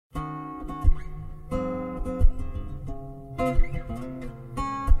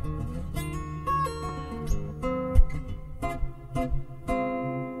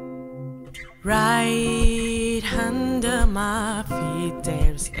my feet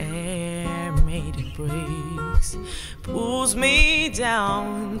there's air made of bricks. Pulls me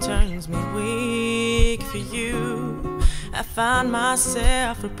down, turns me weak for you. I find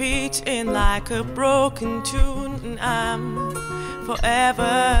myself repeating like a broken tune, and I'm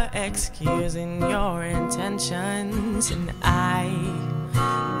forever excusing your intentions, and I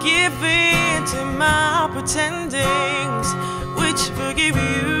give in to my pretendings, which forgive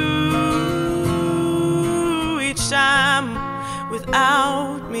you each time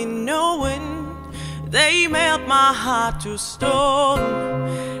without me knowing. They melt my heart to stone,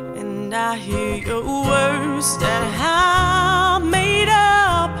 and I hear your words that I made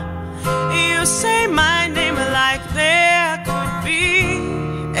up. You say my name like there could be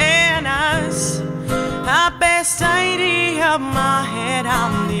an us. I best idea of my head,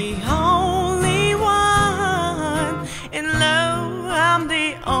 I'm the only one in love. I'm the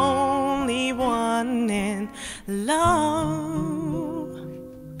only one in love.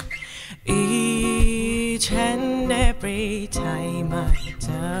 Each and every time I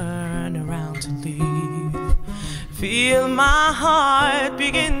turn around to leave, feel my heart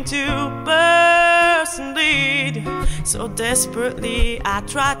begin to burst and bleed. So desperately I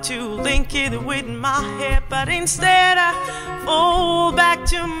try to link it with my head, but instead I fall back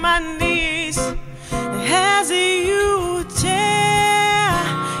to my knees. As you tear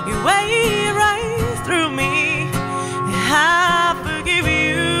your way right through me, I forgive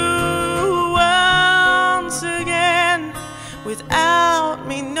you once again without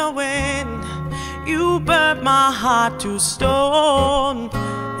me knowing. You burnt my heart to stone,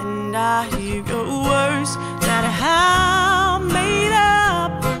 and I hear your words that I made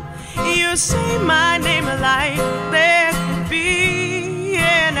up. You say my name like there could be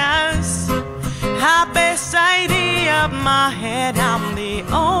an us. I best idea of my head, I'm the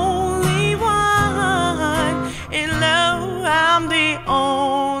only one in love. I'm the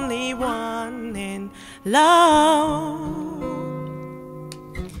only one in love.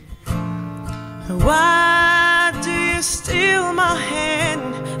 Why